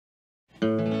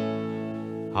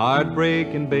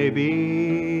Heartbreaking,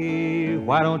 baby,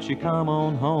 why don't you come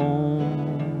on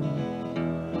home?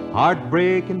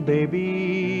 Heartbreaking,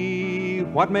 baby,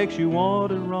 what makes you want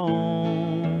to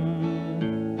roam?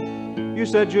 You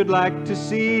said you'd like to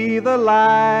see the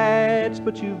lights,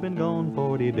 but you've been gone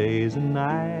 40 days and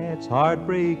nights.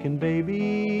 Heartbreaking,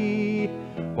 baby,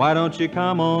 why don't you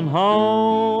come on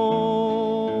home?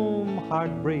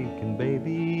 Heartbreaking,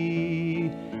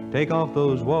 baby, take off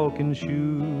those walking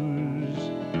shoes.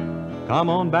 Come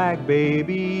on back,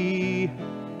 baby,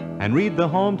 and read the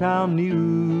hometown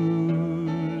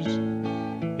news.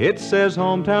 It says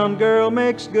hometown girl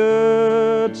makes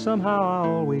good. Somehow I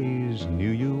always knew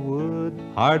you would.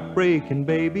 Heartbreaking,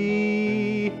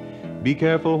 baby, be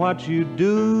careful what you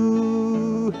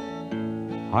do.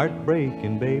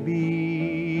 Heartbreaking,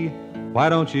 baby, why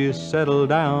don't you settle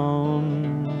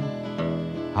down?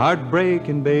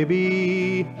 Heartbreaking,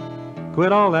 baby,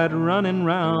 quit all that running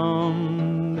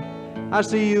round. I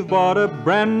see you've bought a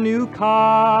brand new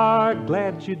car.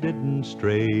 Glad you didn't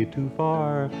stray too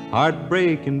far.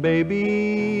 Heartbreaking,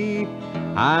 baby,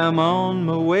 I'm on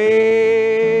my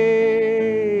way.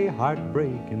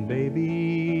 Heartbreaking,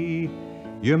 baby,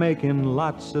 you're making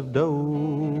lots of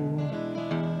dough.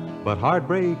 But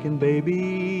heartbreaking,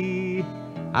 baby,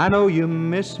 I know you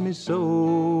miss me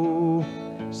so.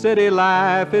 City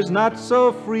life is not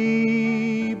so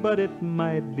free, but it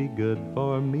might be good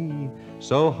for me.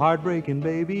 So heartbreaking,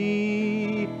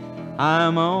 baby,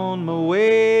 I'm on my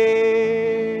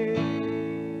way.